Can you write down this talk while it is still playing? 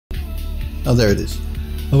Oh, there it is.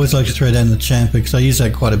 I always like to throw down the chamfer because I use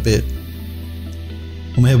that quite a bit.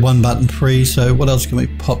 And we have one button free, so what else can we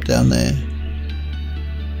pop down there?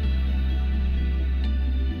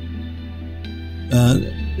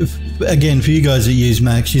 Again, for you guys that use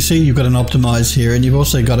Macs, you see you've got an Optimize here, and you've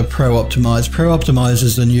also got a Pro Optimize. Pro Optimize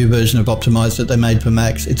is the new version of Optimize that they made for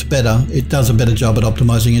Macs. It's better. It does a better job at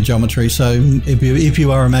optimizing your geometry. So if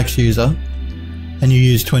you are a Macs user and you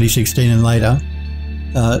use 2016 and later,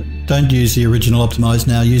 don't use the original Optimize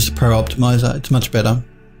now. Use the Pro Optimizer. It's much better.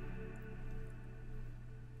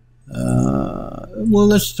 Well,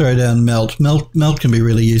 let's throw down Melt. Melt can be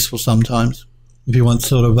really useful sometimes if you want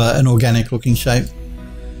sort of an organic looking shape.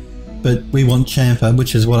 But we want chamfer,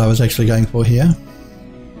 which is what I was actually going for here.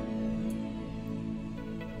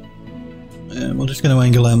 And we're just going to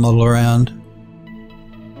angle our model around.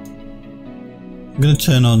 I'm going to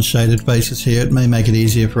turn on shaded faces here. It may make it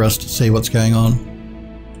easier for us to see what's going on.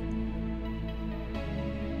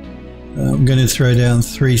 I'm going to throw down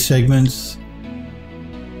 3 segments.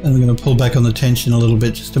 And I'm going to pull back on the tension a little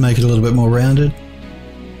bit just to make it a little bit more rounded.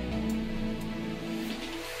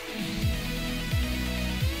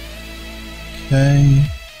 Okay.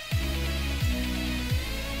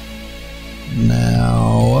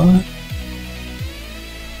 Now,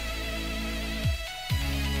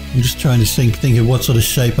 I'm just trying to think of what sort of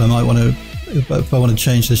shape I might want to, if I want to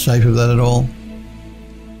change the shape of that at all.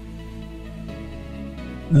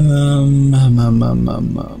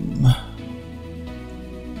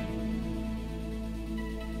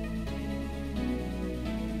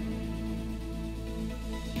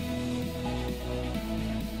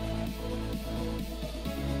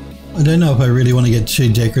 I don't know if I really want to get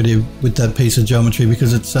too decorative with that piece of geometry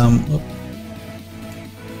because it's the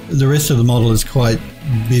rest of the model is quite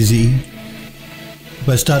busy. If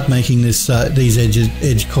I start making this these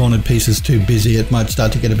edge cornered pieces too busy, it might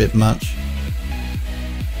start to get a bit much.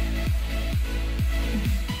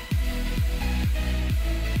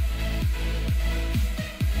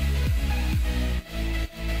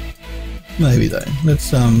 Maybe though. Let's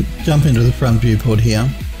jump into the front viewport here.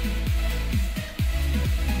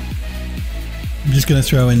 I'm just going to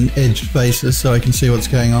throw in edge faces so I can see what's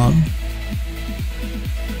going on.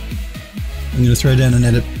 I'm going to throw down an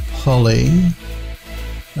edit poly.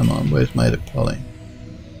 Come on, where's my edit poly?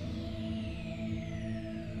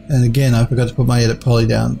 And again, I forgot to put my edit poly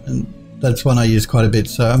down, and that's one I use quite a bit.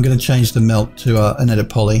 So I'm going to change the melt to an edit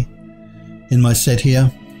poly in my set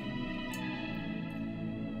here.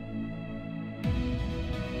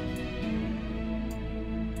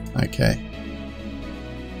 Okay.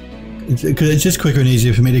 It's just quicker and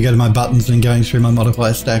easier for me to go to my buttons than going through my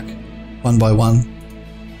modifier stack one by one.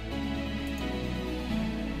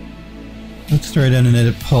 Let's throw down an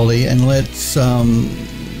edit poly and let's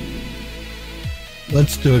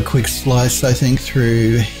do a quick slice, I think,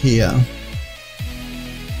 through here.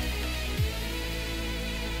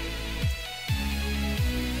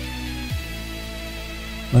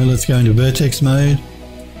 Well, let's go into vertex mode.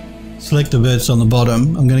 Select the verts on the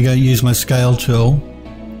bottom. I'm going to go use my scale tool.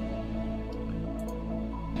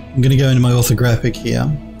 I'm going to go into my orthographic here.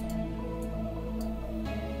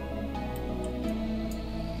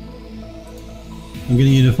 I'm going to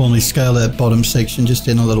uniformly scale that bottom section just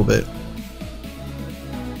in a little bit.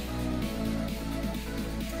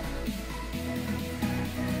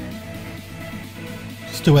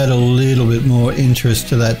 Just to add a little bit more interest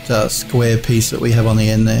to that square piece that we have on the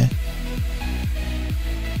end there.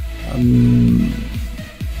 I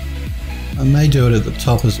may do it at the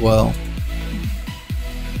top as well.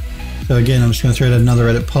 So again, I'm just going to throw out another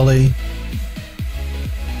edit poly,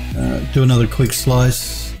 do another quick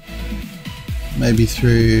slice, maybe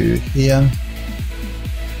through here,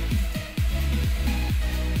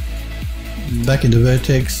 back into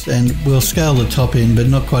vertex, and we'll scale the top in, but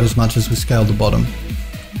not quite as much as we scaled the bottom.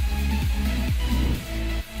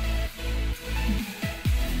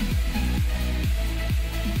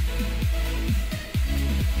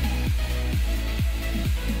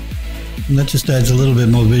 And that just adds a little bit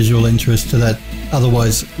more visual interest to that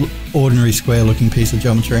otherwise ordinary square looking piece of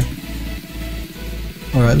geometry.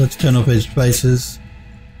 Alright, let's turn off edge faces.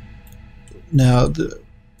 Now,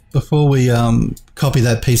 before we copy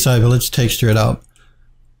that piece over, let's texture it up.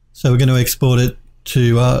 So we're going to export it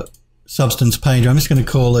to Substance Painter. I'm just going to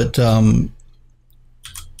call it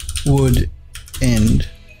Wood End.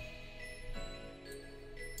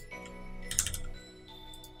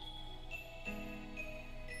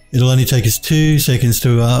 It'll only take us 2 seconds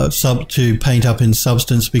to paint up in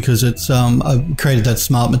Substance because it's I've created that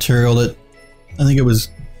smart material that I think it was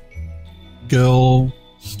Girl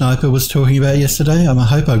Sniper was talking about yesterday. I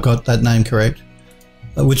hope I've got that name correct.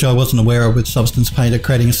 which I wasn't aware of with Substance Painter,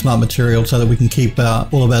 creating a smart material so that we can keep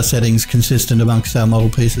all of our settings consistent amongst our model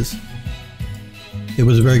pieces. It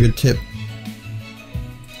was a very good tip.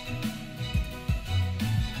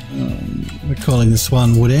 We're calling this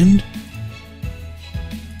one Wood End,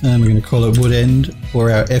 and we're going to call it Wood End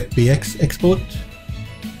for our FBX export.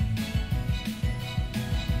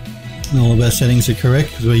 And all of our settings are correct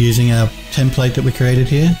because we're using our template that we created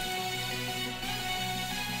here.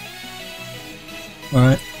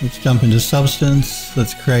 Alright, let's jump into Substance.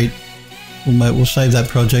 Let's create, we'll save that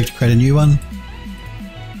project, create a new one.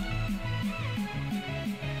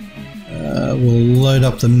 We'll load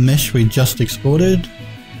up the mesh we just exported.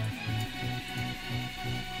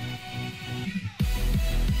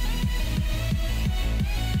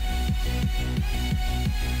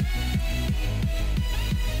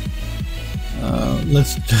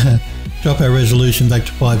 Let's drop our resolution back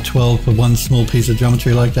to 512 for one small piece of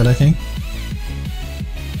geometry like that, I think.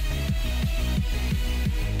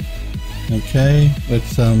 Okay,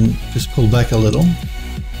 let's just pull back a little.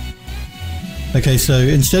 Okay, so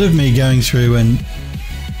instead of me going through and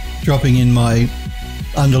dropping in my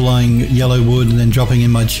underlying yellow wood and then dropping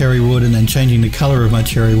in my cherry wood and then changing the color of my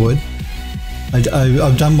cherry wood,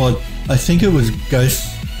 I've done what I think it was Ghost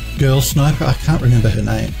Girl Sniper, I can't remember her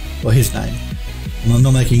name, or his name. I'm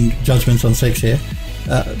not making judgments on sex here,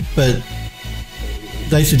 but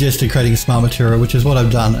they suggested creating a smart material, which is what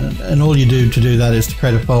I've done. And all you do to do that is to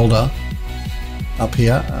create a folder up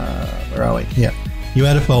here. Where are we? Here. You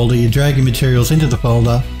add a folder, you drag your materials into the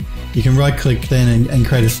folder, you can right click then and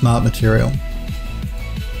create a smart material.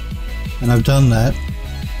 And I've done that.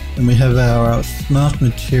 And we have our smart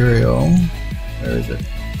material. Where is it?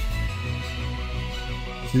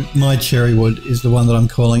 My cherry wood is the one that I'm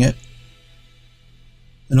calling it.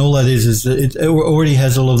 And all that is that it already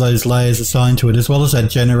has all of those layers assigned to it, as well as that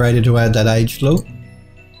generator to add that aged look.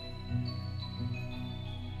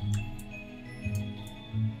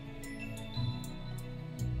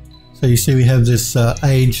 So you see we have this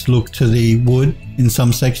aged look to the wood in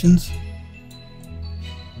some sections.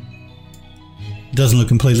 It doesn't look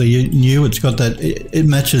completely new. It's got that, it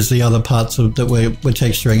matches the other parts of that we're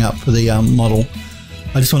texturing up for the model.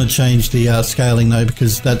 I just want to change the scaling though,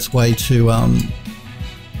 because that's way too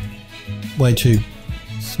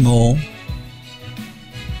small.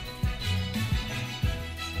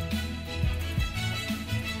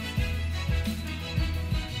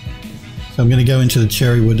 So I'm going to go into the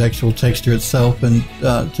cherry wood actual texture itself and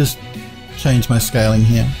just change my scaling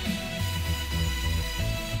here.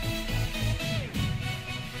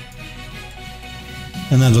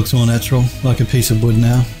 And that looks more natural, like a piece of wood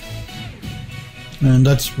now. And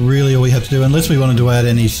that's really all we have to do, unless we wanted to add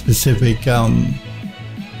any specific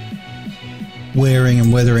wearing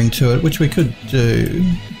and weathering to it, which we could do.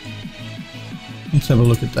 Let's have a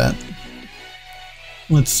look at that.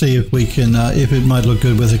 Let's see if we can, if it might look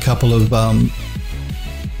good with a couple of,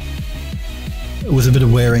 with a bit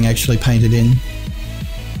of wearing actually painted in.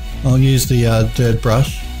 I'll use the dirt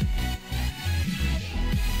brush.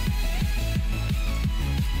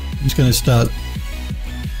 I'm just going to start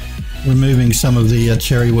removing some of the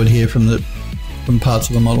cherry wood here from parts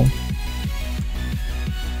of the model.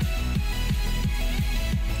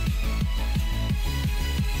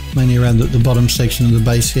 Mainly around the bottom section of the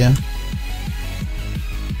base here.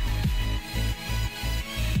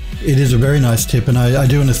 It is a very nice tip, and I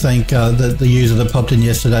do want to thank the user that popped in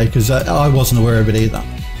yesterday, because I wasn't aware of it either.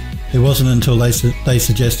 It wasn't until they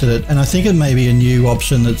suggested it, and I think it may be a new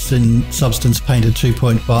option that's in Substance Painter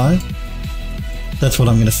 2.5. That's what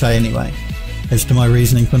I'm going to say anyway, as to my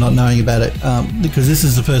reasoning for not knowing about it, because this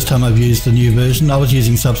is the first time I've used the new version. I was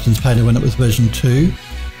using Substance Painter when it was version 2.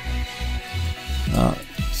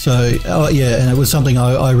 Yeah, and it was something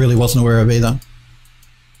I really wasn't aware of either.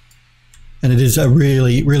 And it is a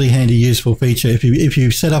really, really handy, useful feature. If you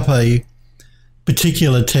set up a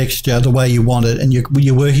particular texture the way you want it, and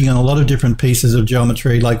you're working on a lot of different pieces of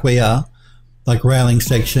geometry like we are, like railing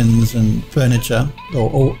sections and furniture,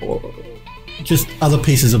 or just other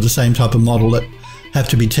pieces of the same type of model that have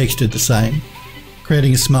to be textured the same.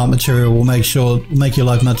 Creating a smart material will make your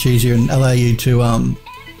life much easier and allow you to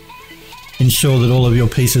ensure that all of your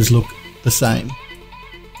pieces look the same.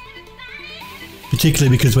 Particularly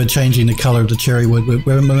because we're changing the color of the cherry wood,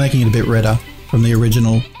 we're making it a bit redder from the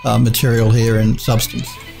original material here in Substance.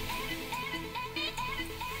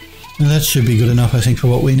 And that should be good enough, I think, for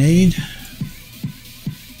what we need.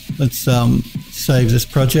 Let's save this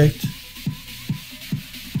project.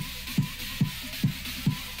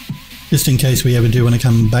 Just in case we ever do want to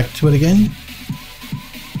come back to it again.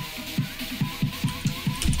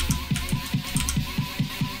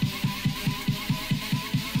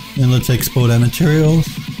 And let's export our materials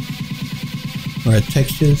or our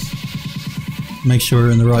textures. Make sure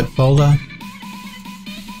we're in the right folder.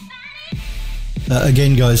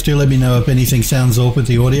 Again, guys, do let me know if anything sounds off with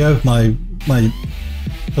the audio. If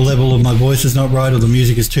the level of my voice is not right, or the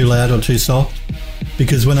music is too loud or too soft.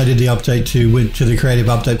 Because when I did the update to the creative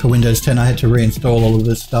update for Windows 10, I had to reinstall all of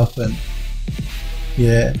this stuff, and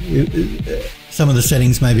yeah, some of the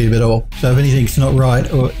settings may be a bit off. So if anything's not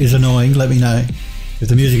right or is annoying, let me know. If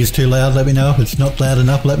the music is too loud, let me know. If it's not loud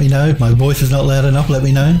enough, let me know. If my voice is not loud enough, let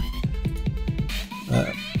me know.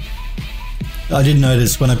 I did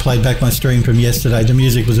notice when I played back my stream from yesterday, the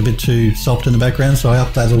music was a bit too soft in the background, so I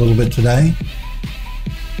upped that a little bit today.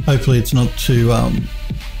 Hopefully it's not too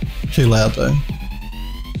loud though.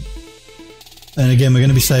 And again, we're going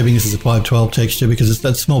to be saving this as a 512 texture because it's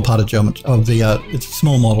that small part of geometry of the it's a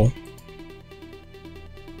small model.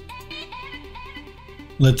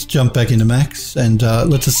 Let's jump back into Max and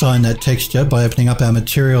let's assign that texture by opening up our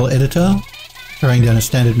material editor, throwing down a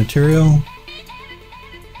standard material,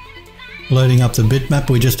 loading up the bitmap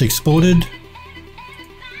we just exported.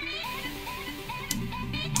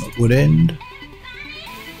 That would end.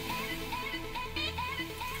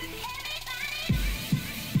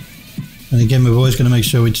 And again, we're always going to make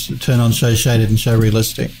sure we turn on show shaded and show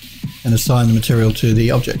realistic and assign the material to the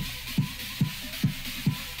object.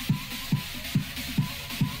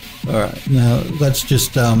 Alright, now that's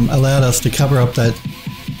just allowed us to cover up that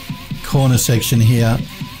corner section here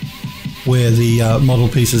where the model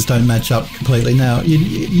pieces don't match up completely. Now, you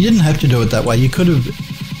didn't have to do it that way. I could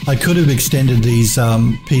have extended these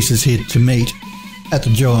pieces here to meet at the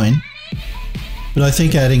join. But I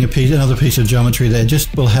think adding another piece of geometry there just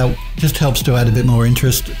helps to add a bit more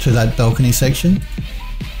interest to that balcony section.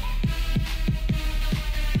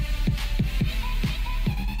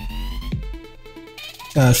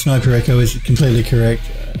 Sniper Echo is completely correct.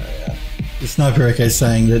 Sniper Echo is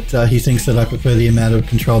saying that he thinks that I prefer the amount of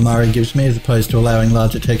control Mari gives me as opposed to allowing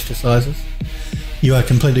larger texture sizes. You are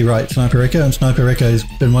completely right, Sniper Echo, and Sniper Echo has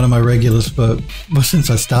been one of my regulars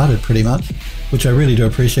since I started pretty much, which I really do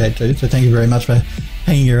appreciate too, so thank you very much for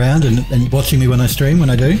hanging around and watching me when I stream,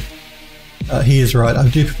 when I do. He is right, I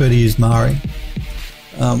do prefer to use Mari.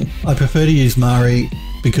 I prefer to use Mari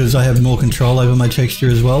because I have more control over my texture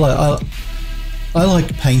as well. I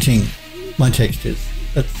like painting my textures.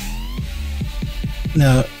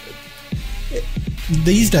 Now,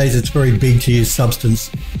 these days it's very big to use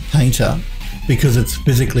Substance Painter because it's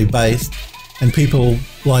physically based and people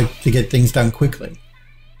like to get things done quickly.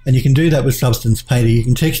 And you can do that with Substance Painter. You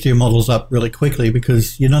can texture your models up really quickly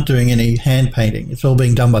because you're not doing any hand painting. It's all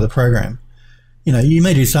being done by the program. You know, you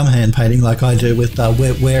may do some hand painting like I do with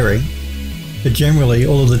wearing, but generally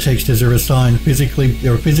all of the textures are assigned physically.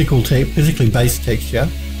 They're a physically based texture,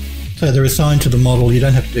 so they're assigned to the model. You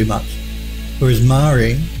don't have to do much. Whereas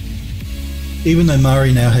Mari, even though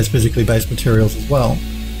Mari now has physically based materials as well,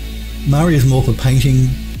 Mari is more for painting,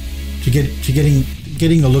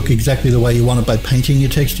 getting the look exactly the way you want it by painting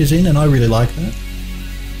your textures in, and I really like that.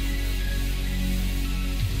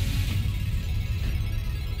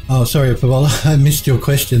 Oh, sorry, Pavol, I missed your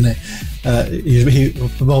question there.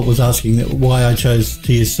 Pavol was asking why I chose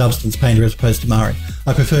to use Substance Painter as opposed to Mari.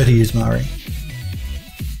 I prefer to use Mari.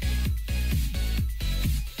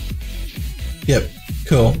 Yep,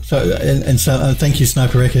 cool. So, so thank you,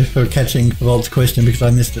 Sniper Echo, for catching Pavol's question because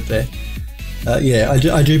I missed it there. Yeah,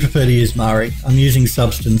 I do prefer to use Mari. I'm using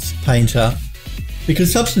Substance Painter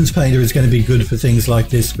because Substance Painter is going to be good for things like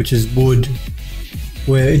this, which is wood,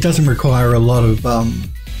 where it doesn't require a lot of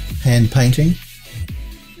hand painting.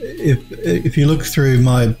 If you look through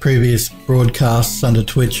my previous broadcasts under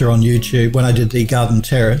Twitch or on YouTube, when I did the Garden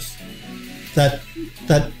Terrace, that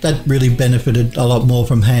really benefited a lot more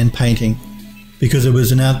from hand painting because it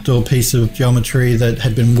was an outdoor piece of geometry that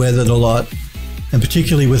had been weathered a lot, and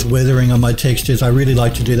particularly with weathering on my textures, I really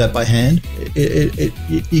like to do that by hand.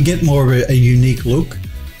 You get more of a unique look.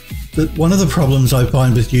 One of the problems I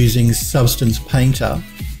find with using Substance Painter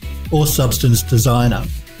or Substance Designer,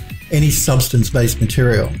 any substance-based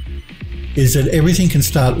material, is that everything can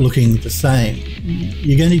start looking the same.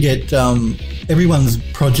 You're going to get everyone's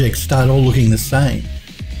projects start all looking the same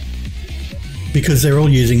because they're all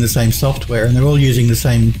using the same software and they're all using the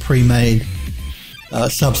same pre-made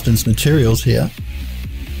substance materials here.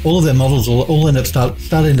 All of their models will all end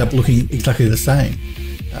up looking exactly the same.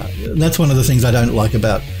 That's one of the things I don't like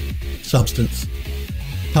about Substance.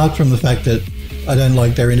 Apart from the fact that I don't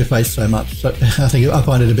like their interface so much, so I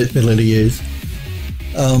find it a bit fiddly to use.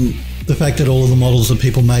 The fact that all of the models that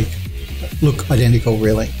people make look identical,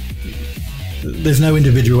 really. There's no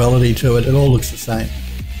individuality to it. It all looks the same.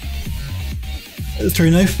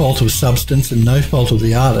 through no fault of substance and no fault of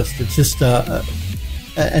the artist. It's just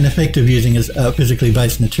an effect of using a physically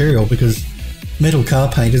based material, because metal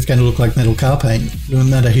car paint is going to look like metal car paint no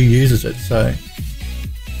matter who uses it. So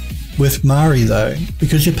with Mari though,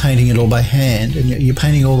 because you're painting it all by hand and you're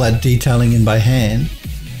painting all that detailing in by hand,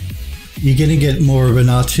 you're going to get more of an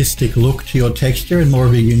artistic look to your texture and more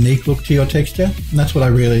of a unique look to your texture. And that's what I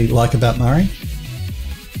really like about Mari.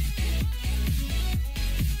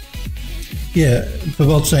 Yeah,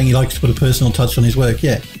 Pavol's saying he likes to put a personal touch on his work,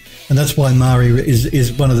 yeah. And that's why Mari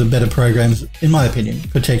is one of the better programs, in my opinion,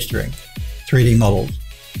 for texturing 3D models.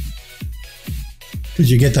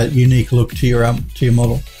 Because you get that unique look to your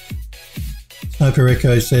model. Sniper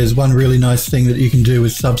Echo says, one really nice thing that you can do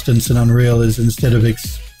with Substance and Unreal is instead of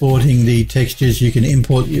exporting the textures, you can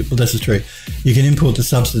import, well, this is true, you can import the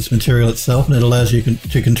Substance material itself, and it allows you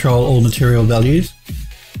to control all material values.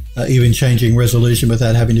 Even changing resolution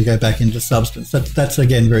without having to go back into Substance. That's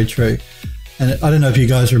again very true. And I don't know if you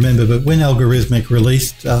guys remember, but when Algorithmic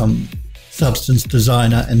released Substance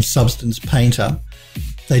Designer and Substance Painter,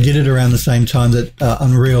 they did it around the same time that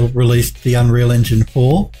Unreal released the Unreal Engine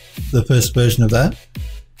 4, the first version of that.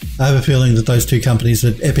 I have a feeling that those two companies,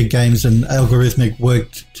 that Epic Games and Algorithmic,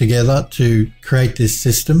 worked together to create this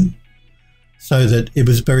system so that it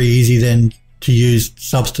was very easy then to use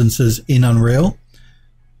substances in Unreal.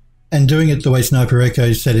 And doing it the way Sniper Echo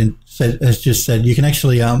has just said, you can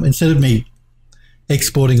actually, instead of me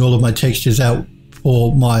exporting all of my textures out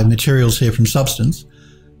for my materials here from Substance,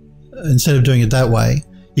 instead of doing it that way,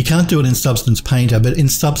 you can't do it in Substance Painter, but in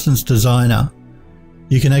Substance Designer,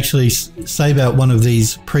 you can actually save out one of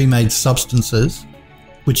these pre-made substances,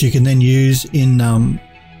 which you can then use in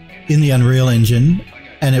the Unreal Engine,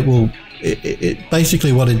 and it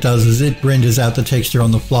basically what it does is it renders out the texture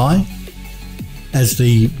on the fly as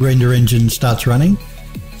the render engine starts running.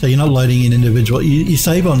 So you're not loading in individual, you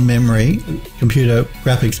save on memory, computer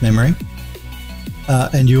graphics memory,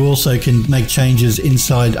 and you also can make changes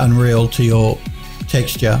inside Unreal to your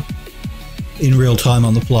texture in real time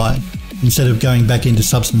on the fly. Instead of going back into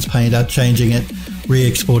Substance Painter, changing it,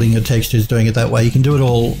 re-exporting your textures, doing it that way, you can do it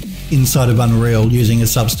all inside of Unreal using a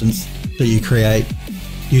substance that you create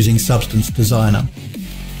using Substance Designer.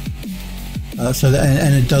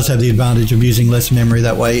 And it does have the advantage of using less memory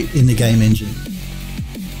that way in the game engine.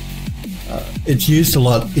 It's used a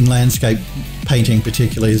lot in landscape painting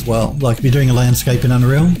particularly as well. Like if you're doing a landscape in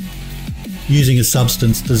Unreal, using a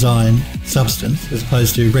substance as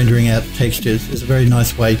opposed to rendering out textures is a very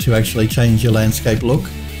nice way to actually change your landscape look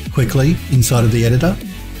quickly inside of the editor.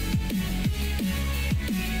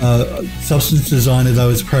 Substance Designer though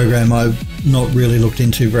is a program I've not really looked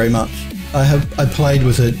into very much. I played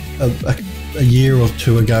with it a year or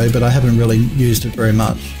two ago, but I haven't really used it very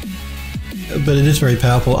much. But it is very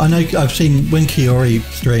powerful. I know I've seen when Kiori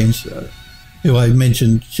streams, who I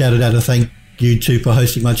mentioned, shouted out a thank you to for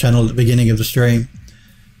hosting my channel at the beginning of the stream.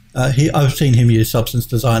 I've seen him use Substance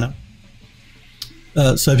Designer.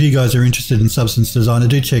 So if you guys are interested in Substance Designer,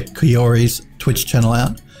 do check Kiori's Twitch channel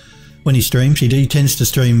out when he streams. He tends to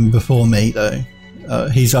stream before me though.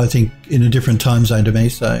 He's, I think, in a different time zone to me,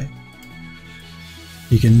 so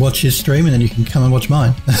you can watch his stream and then you can come and watch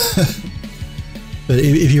mine. But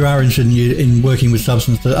if you are interested in working with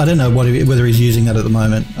Substance, I don't know whether he's using that at the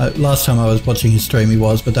moment. Last time I was watching his stream he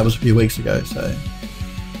was, but that was a few weeks ago, so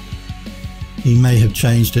he may have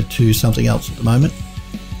changed it to something else at the moment.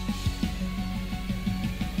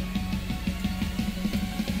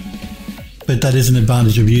 But that is an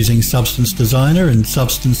advantage of using Substance Designer and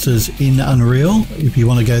substances in Unreal if you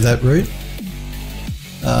want to go that route.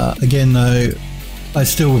 Again though, I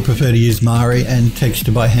still would prefer to use Mari and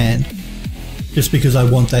texture by hand, just because I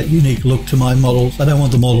want that unique look to my models. I don't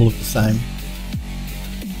want the model to look the same.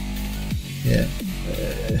 Yeah.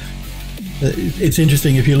 It's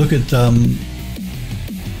interesting if you look at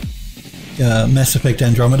Mass Effect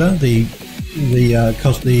Andromeda, the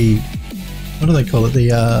what do they call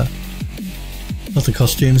it? Not the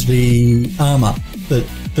costumes, the armor that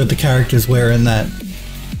the characters wear in that.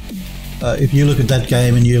 If you look at that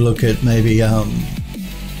game and you look at maybe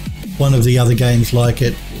one of the other games like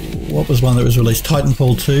it, what was one that was released?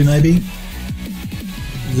 Titanfall 2 maybe?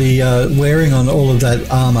 The wearing on all of that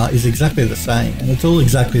armor is exactly the same, and it's all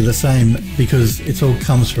exactly the same because it all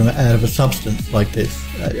comes from out of a substance like this,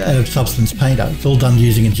 out of Substance Painter. It's all done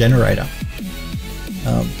using a generator.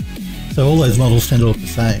 So all those models tend to look the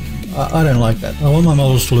same. I don't like that. I want my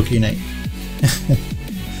models to look unique.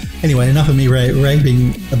 Anyway, enough of me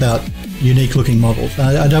raving about unique looking models.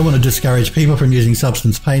 I don't want to discourage people from using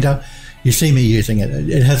Substance Painter. You see me using it.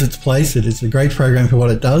 It has its place. It is a great program for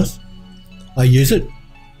what it does. I use it.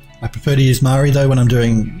 I prefer to use Mari though when I'm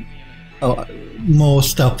doing more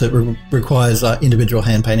stuff that requires individual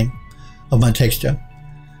hand painting of my texture.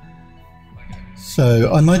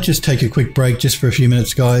 So I might just take a quick break just for a few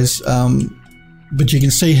minutes, guys. But you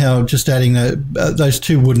can see how just adding those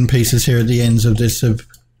two wooden pieces here at the ends of this have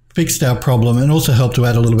fixed our problem and also helped to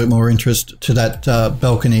add a little bit more interest to that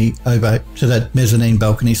balcony to that mezzanine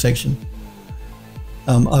balcony section.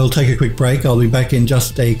 I'll take a quick break. I'll be back in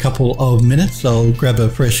just a couple of minutes. I'll grab a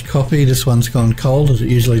fresh coffee. This one's gone cold, as it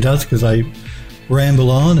usually does, because I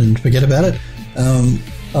ramble on and forget about it.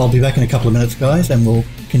 I'll be back in a couple of minutes, guys, and we'll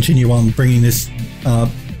continue on bringing this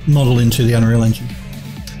model into the Unreal Engine.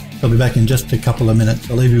 I'll be back in just a couple of minutes.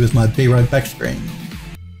 I'll leave you with my B-Road back screen.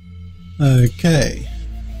 Okay.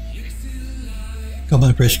 Got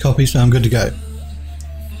my fresh coffee, so I'm good to go.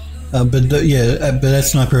 But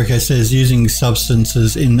as Sniper OK says, using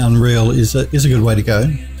substances in Unreal is a good way to go.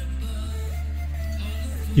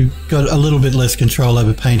 You've got a little bit less control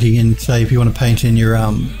over painting in, say, if you want to paint in your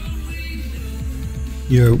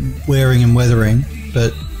wearing and weathering,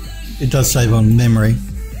 but it does save on memory,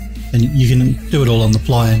 and you can do it all on the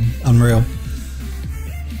fly in Unreal.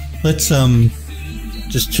 Let's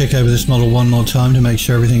just check over this model one more time to make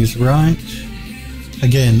sure everything is right.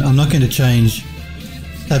 Again, I'm not going to change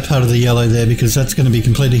that part of the yellow there because that's going to be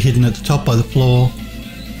completely hidden at the top by the floor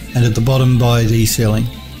and at the bottom by the ceiling.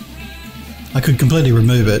 I could completely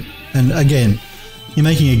remove it, and again, you're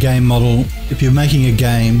making a game model. If you're making a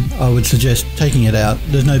game, I would suggest taking it out.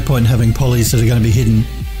 There's no point in having polys that are going to be hidden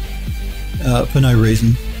for no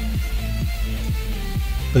reason.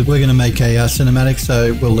 But we're going to make a cinematic,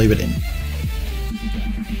 so we'll leave it in.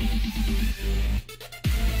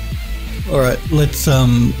 Alright, let's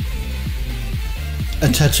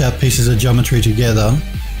attach our pieces of geometry together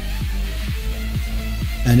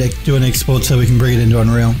and do an export so we can bring it into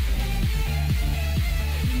Unreal.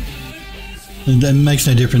 And it makes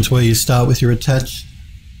no difference where you start with your attach.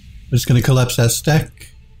 We're just going to collapse our stack.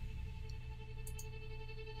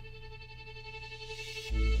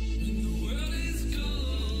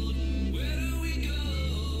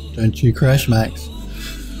 Don't you crash, Max.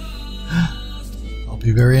 I'll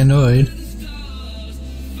be very annoyed.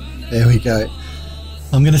 There we go.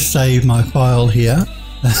 I'm going to save my file here,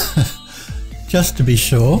 just to be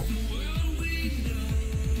sure.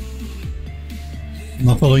 I'm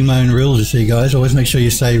not following my own rules, you see, guys. Always make sure you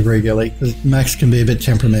save regularly, because Max can be a bit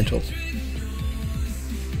temperamental.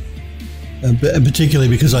 Particularly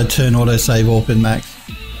because I turn autosave off in Max.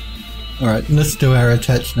 Alright, let's do our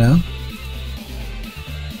attach now.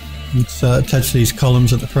 Let's attach these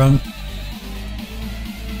columns at the front.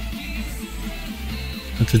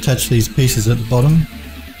 Let's attach these pieces at the bottom.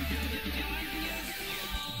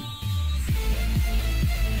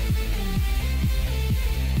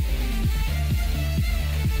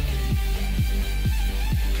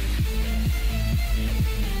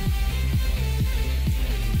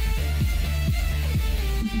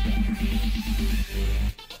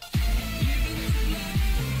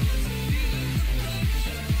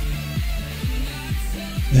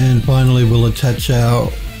 And finally we'll attach our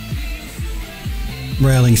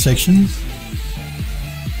railing sections.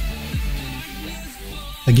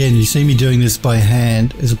 Again, you see me doing this by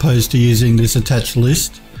hand as opposed to using this attached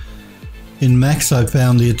list. In Max, I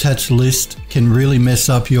found the attached list can really mess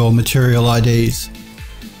up your material IDs.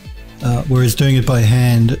 Whereas doing it by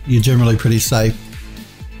hand, you're generally pretty safe.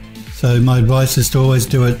 So my advice is to always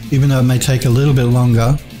do it, even though it may take a little bit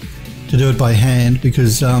longer, to do it by hand,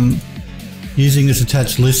 because using this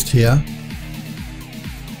attached list here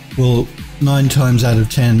will 9 times out of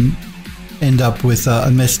 10 end up with a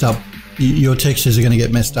messed up, your textures are going to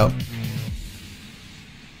get messed up.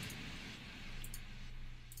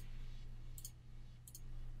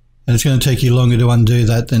 And it's going to take you longer to undo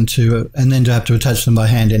that than and then to have to attach them by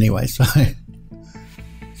hand anyway, so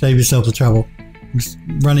save yourself the trouble. I'm just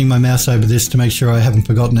running my mouse over this to make sure I haven't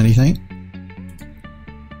forgotten anything.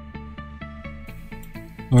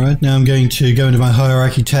 Alright, now I'm going to go into my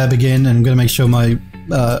hierarchy tab again, and I'm going to make sure my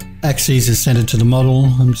axes is centered to the model.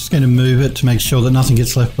 I'm just going to move it to make sure that nothing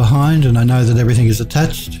gets left behind and I know that everything is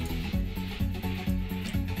attached.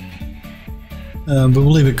 But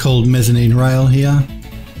we'll leave it called mezzanine rail here.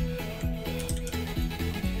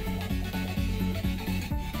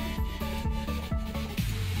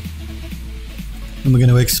 And we're going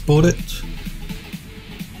to export it.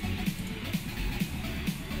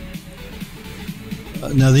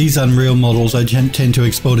 Now these Unreal models I tend to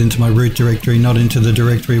export into my root directory, not into the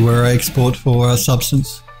directory where I export for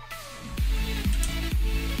Substance.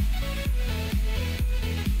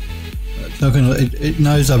 It's not gonna, it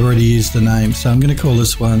knows I've already used the name, so I'm going to call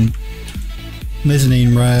this one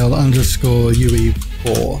mezzanine rail underscore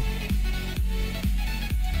UE4.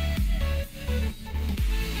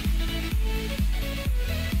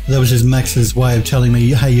 That was just Max's way of telling me,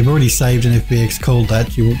 hey, you've already saved an FBX called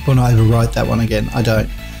that, you want to overwrite that one again. I don't.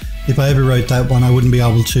 If I overwrote that one, I wouldn't be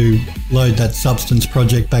able to load that Substance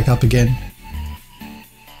project back up again.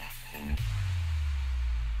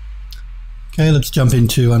 Okay, let's jump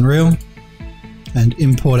into Unreal and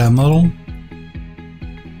import our model.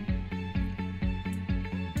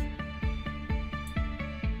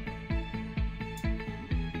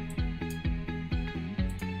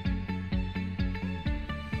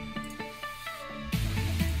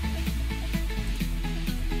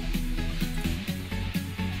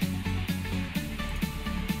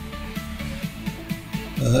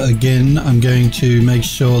 Again, I'm going to make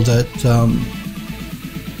sure that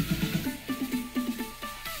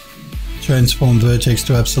transform vertex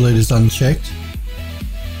to absolute is unchecked.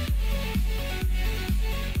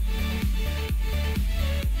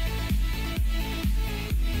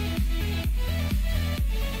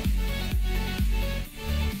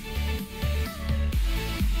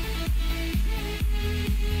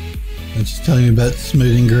 It's just telling me about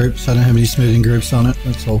smoothing groups. I don't have any smoothing groups on it.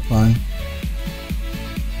 That's all fine.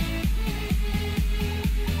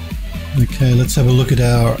 Okay, let's have a look at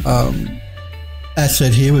our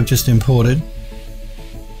asset here we've just imported.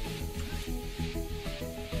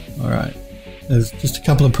 Alright, there's just a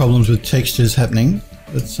couple of problems with textures happening.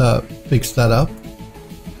 Let's fix that up.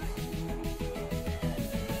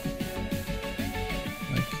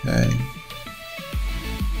 Okay.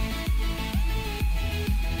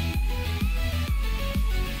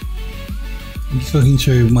 I'm just looking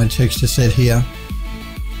through my texture set here.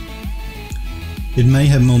 It may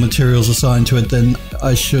have more materials assigned to it than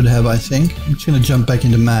I should have, I think. I'm just going to jump back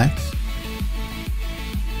into Max.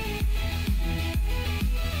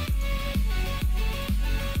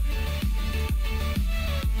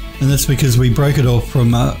 And that's because we broke it off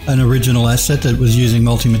from an original asset that was using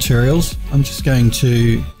multi-materials. I'm just going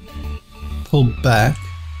to pull back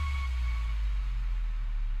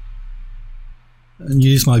and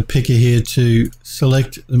use my picker here to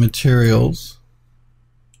select the materials.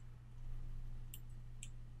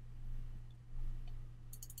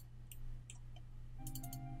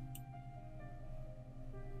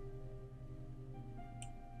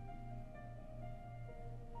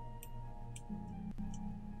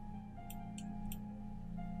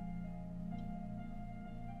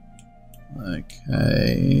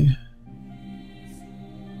 Okay.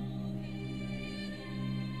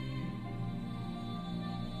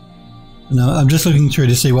 No, I'm just looking through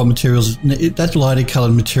to see what materials. That lighter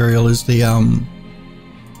colored material is the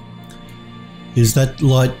is that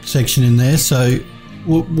light section in there. So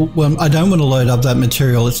well, I don't want to load up that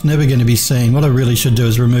material. It's never going to be seen. What I really should do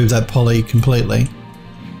is remove that poly completely,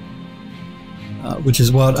 which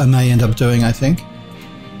is what I may end up doing, I think.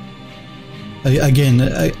 Again,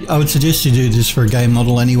 I would suggest you do this for a game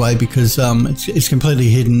model anyway, because it's completely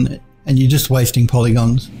hidden and you're just wasting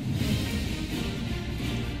polygons.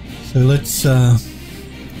 So let's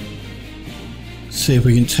see if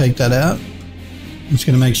we can take that out. I'm just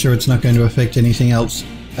going to make sure it's not going to affect anything else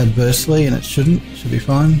adversely, and it shouldn't. It should be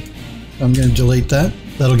fine. So I'm going to delete that.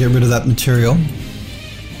 That'll get rid of that material.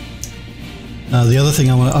 The other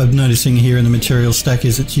thing I'm noticing here in the material stack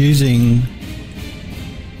is it's using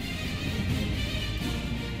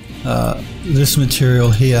this material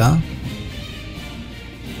here.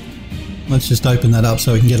 Let's just open that up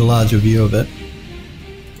so we can get a larger view of it.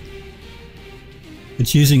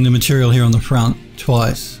 It's using the material here on the front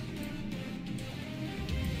twice,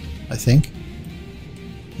 I think.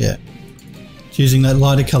 Yeah. It's using that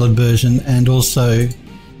lighter coloured version and also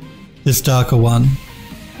this darker one.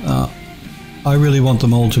 I really want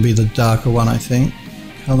them all to be the darker one, I think.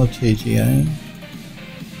 Colour TGA.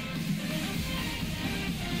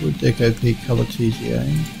 Deco P Color TGA.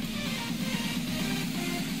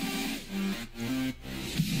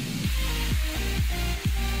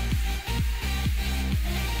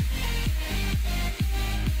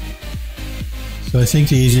 So I think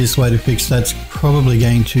the easiest way to fix that's probably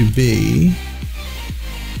going to be,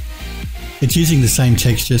 it's using the same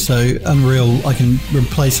texture, so Unreal, I can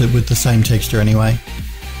replace it with the same texture anyway.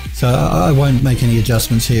 So I won't make any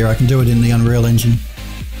adjustments here. I can do it in the Unreal Engine.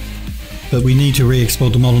 But we need to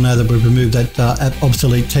re-export the model now that we've removed that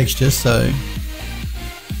obsolete texture, so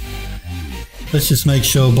let's just make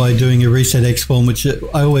sure by doing a reset X-form, which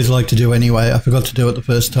I always like to do anyway. I forgot to do it the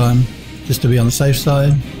first time, just to be on the safe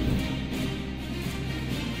side.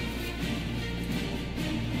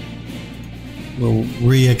 We'll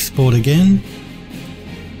re-export again.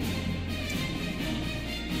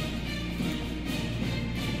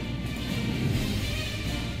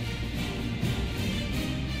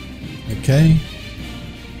 Okay.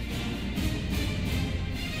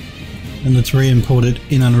 And let's re-import it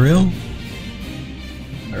in Unreal.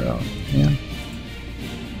 Where are we? Yeah.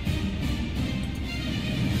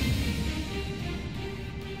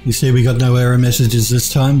 You see we got no error messages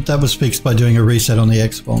this time. That was fixed by doing a reset on the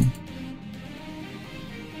XFORM.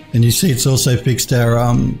 And you see it's also fixed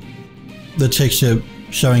our the texture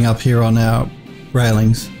showing up here on our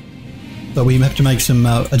railings. But we have to make some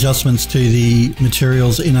adjustments to the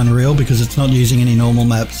materials in Unreal because it's not using any normal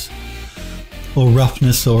maps or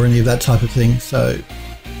roughness or any of that type of thing. So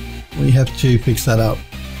we have to fix that up.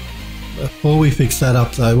 Before we fix that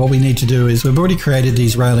up though, what we need to do is we've already created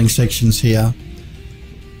these railing sections here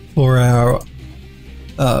for our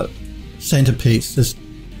centerpiece, this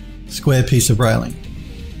square piece of railing.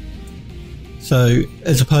 So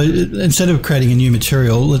instead of creating a new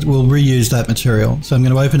material, we'll reuse that material. So I'm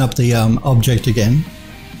going to open up the object again.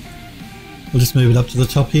 We'll just move it up to the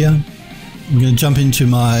top here. I'm going to jump into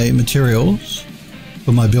my materials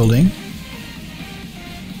for my building.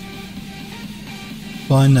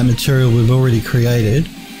 Find that material we've already created.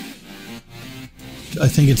 I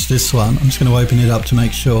think it's this one. I'm just going to open it up to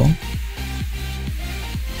make sure.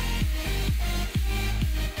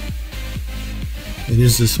 It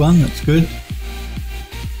is this one. That's good.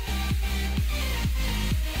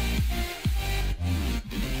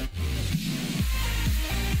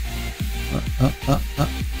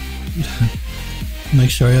 Make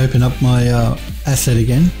sure I open up my asset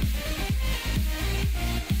again.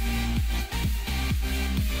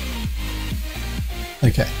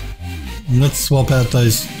 Okay. Let's swap out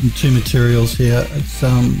those two materials here. It's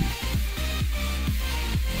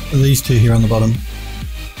these two here on the bottom.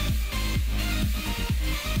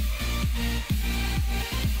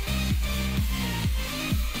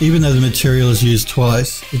 Even though the material is used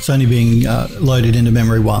twice, it's only being loaded into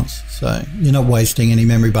memory once. So you're not wasting any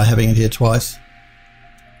memory by having it here twice.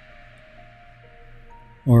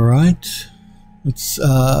 All right. Let's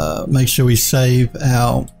make sure we save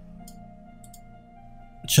our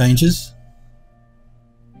changes.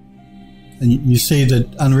 And you see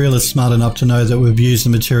that Unreal is smart enough to know that we've used the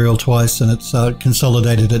material twice and it's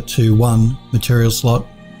consolidated it to one material slot.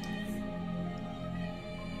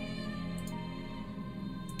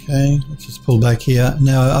 Okay, let's just pull back here.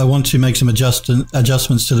 Now I want to make some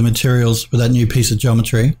adjustments to the materials for that new piece of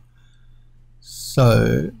geometry.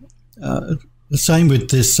 So the same with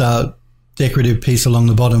this decorative piece along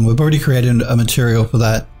the bottom. We've already created a material for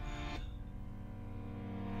that.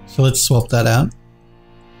 So let's swap that out.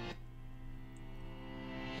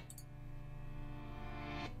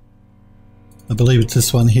 I believe it's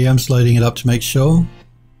this one here. I'm just loading it up to make sure.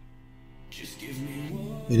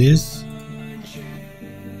 It is.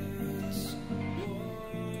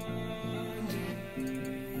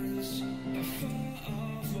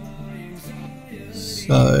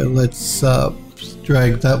 So let's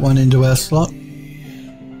drag that one into our slot.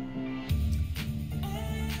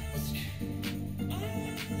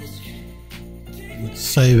 Let's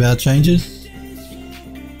save our changes.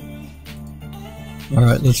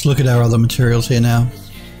 Alright, let's look at our other materials here now.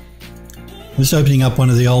 I'm just opening up one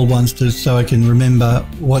of the old ones so I can remember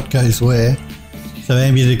what goes where. So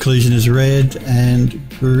ambient occlusion is red and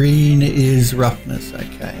green is roughness.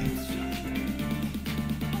 Okay.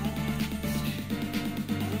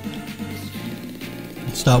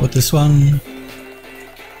 Let's start with this one.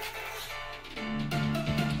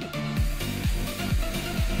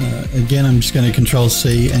 Again, I'm just going to Control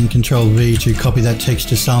C and Control V to copy that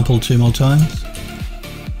texture sample 2 more times.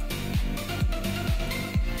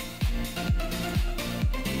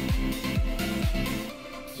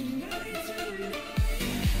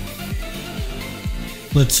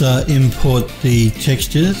 Let's import the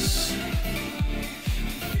textures.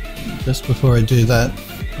 Just before I do that,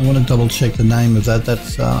 I want to double check the name of that.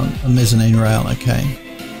 That's a mezzanine rail, okay.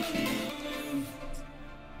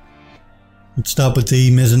 Let's start with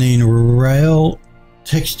the mezzanine rail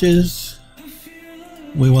textures.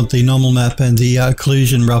 We want the normal map and the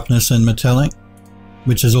occlusion, roughness and metallic,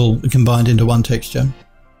 which is all combined into one texture.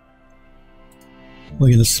 We're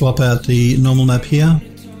going to swap out the normal map here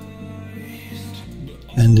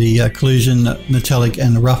and the occlusion, metallic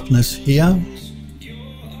and roughness here.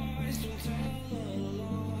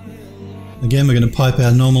 Again, we're going to pipe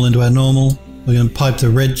our normal into our normal. We're going to pipe the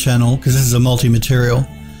red channel because this is a multi-material.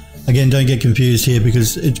 Again, don't get confused here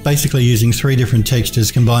because it's basically using 3 different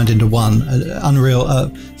textures combined into one.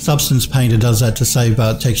 Unreal Substance Painter does that to save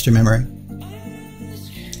texture memory.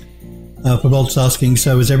 For Bolt's asking,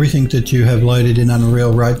 so is everything that you have loaded in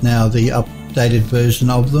Unreal right now the updated version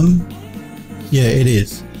of them? Yeah, it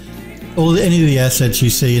is. Any of the assets you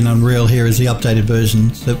see in Unreal here is the updated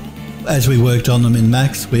versions. as we worked on them in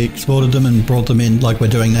Max, we exported them and brought them in like we're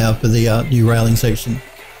doing now for the new railing section.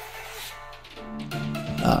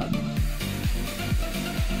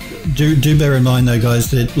 Do bear in mind though, guys,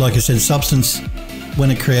 that like I said, Substance, when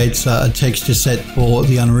it creates a texture set for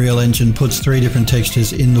the Unreal Engine, puts 3 different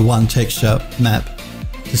textures in the one texture map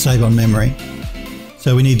to save on memory.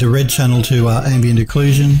 So we need the red channel to ambient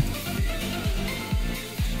occlusion,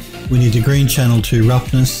 we need the green channel to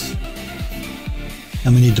roughness,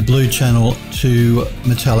 and we need the blue channel to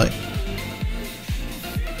metallic.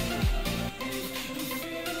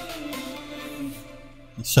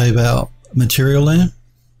 Save our material there.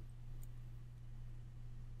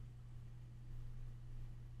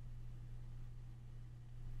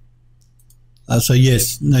 So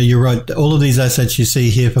yes, no, you're right. All of these assets you see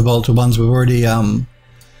here for Vault are ones we've already done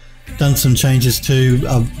some changes to.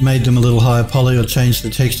 I've made them a little higher poly or changed the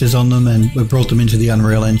textures on them, and we've brought them into the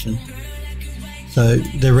Unreal Engine. So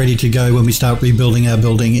they're ready to go when we start rebuilding our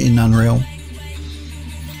building in Unreal.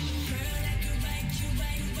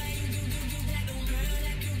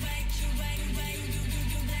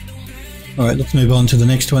 Alright, let's move on to the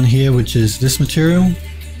next one here, which is this material.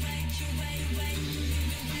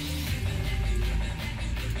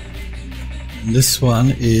 This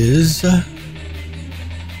one is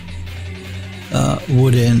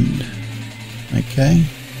wood end. Okay.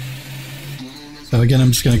 So again,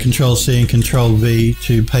 I'm just going to Control C and Control V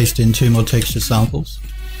to paste in 2 more texture samples.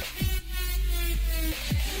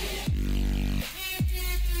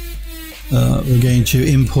 We're going to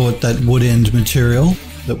import that wood end material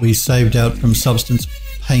that we saved out from Substance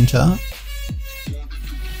Painter.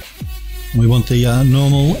 We want the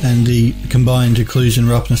normal and the combined occlusion,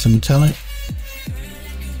 roughness and metallic.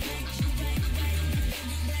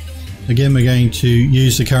 Again, we're going to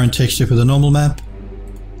use the current texture for the normal map,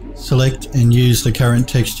 select and use the current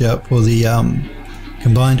texture for the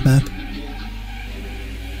combined map.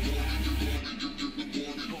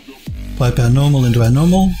 Pipe our normal into our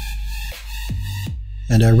normal,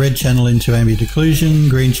 and our red channel into ambient occlusion,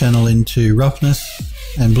 green channel into roughness,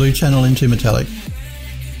 and blue channel into metallic.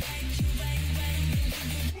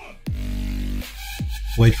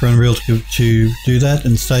 Wait for Unreal to do that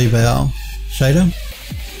and save our shader.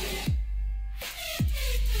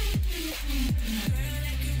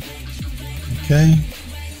 Okay.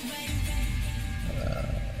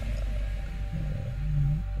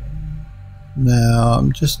 Now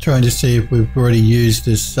I'm just trying to see if we've already used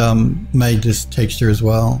this, made this texture as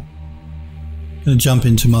well. I'm going to jump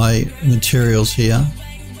into my materials here.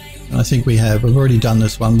 And I think we have. We've already done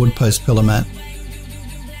this one, wood post pillar mat.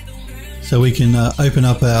 So we can open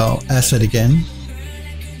up our asset again.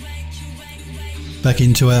 Back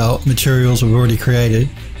into our materials we've already created.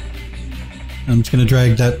 I'm just going to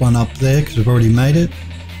drag that one up there because we've already made it.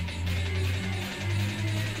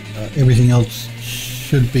 Everything else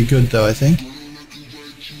should be good though, I think.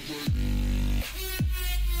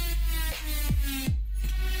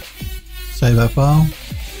 Save our file.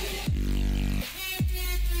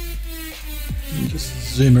 And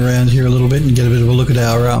just zoom around here a little bit and get a bit of a look at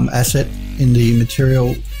our asset in the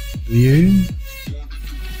material view.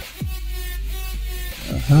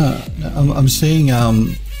 I'm seeing a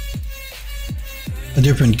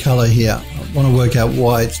different color here. I want to work out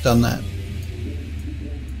why it's done that.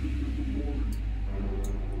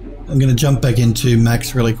 I'm going to jump back into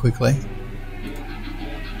Max really quickly,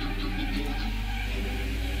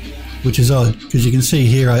 which is odd because you can see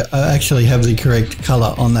here I actually have the correct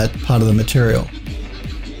color on that part of the material.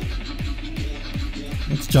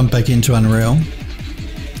 Let's jump back into Unreal.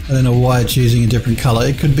 I don't know why it's using a different color.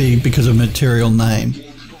 It could be because of material name.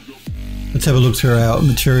 Let's have a look through our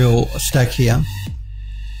material stack here.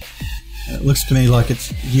 It looks to me like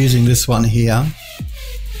it's using this one here.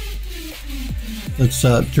 Let's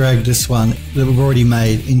drag this one that we've already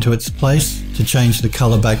made into its place to change the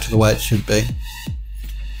color back to the way it should be.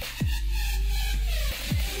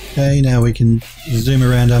 Okay, now we can zoom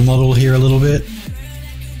around our model here a little bit.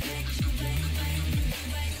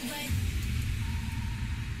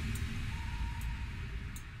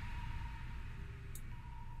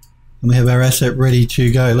 And we have our asset ready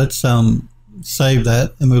to go. Let's save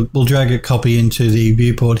that, and we'll drag a copy into the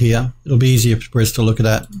viewport here. It'll be easier for us to look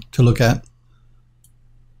at.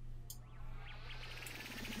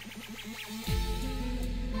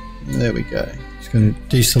 There we go. Just going to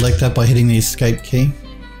deselect that by hitting the escape key.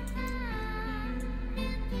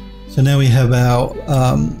 So now we have our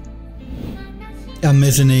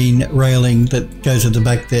mezzanine railing that goes at the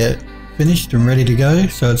back there finished and ready to go.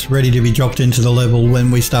 So it's ready to be dropped into the level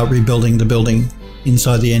when we start rebuilding the building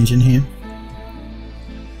inside the engine here.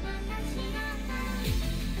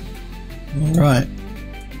 Alright,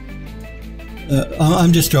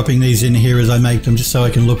 I'm just dropping these in here as I make them, just so I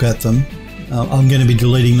can look at them. I'm going to be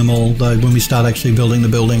deleting them all, though, when we start actually building the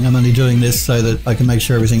building. I'm only doing this so that I can make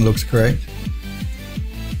sure everything looks correct.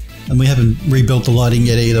 And we haven't rebuilt the lighting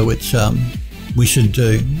yet either, which we should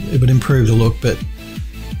do. It would improve the look, but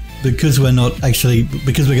because we're going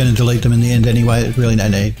to delete them in the end anyway, there's really no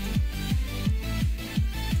need.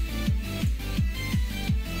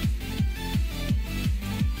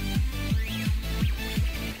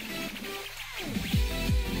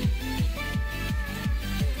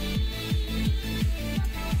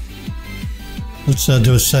 Let's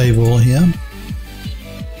do a save all here.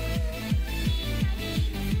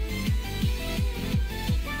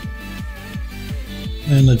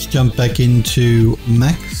 And let's jump back into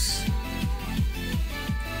Max.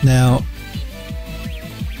 Now,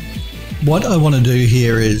 what I want to do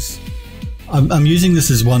here is, I'm using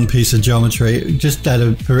this as one piece of geometry, just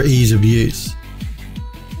for ease of use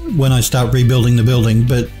when I start rebuilding the building,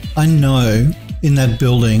 but I know in that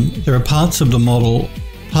building, there are parts of the model,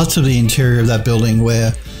 parts of the interior of that building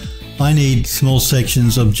where I need small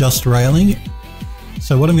sections of just railing.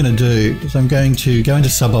 So what I'm going to do is I'm going to go into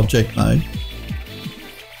sub-object mode.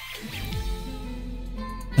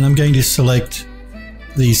 And I'm going to select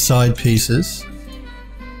these side pieces.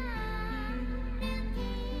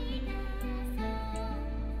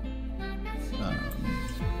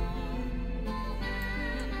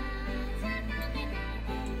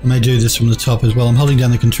 I may do this from the top as well. I'm holding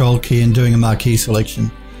down the control key and doing a marquee selection,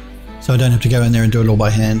 so I don't have to go in there and do it all by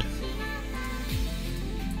hand.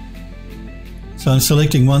 So I'm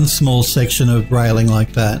selecting one small section of railing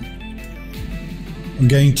like that. I'm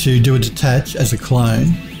going to do a detach as a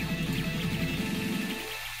clone.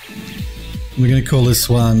 We're going to call this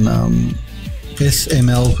one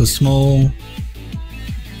SML for small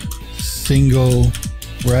single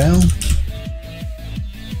rail.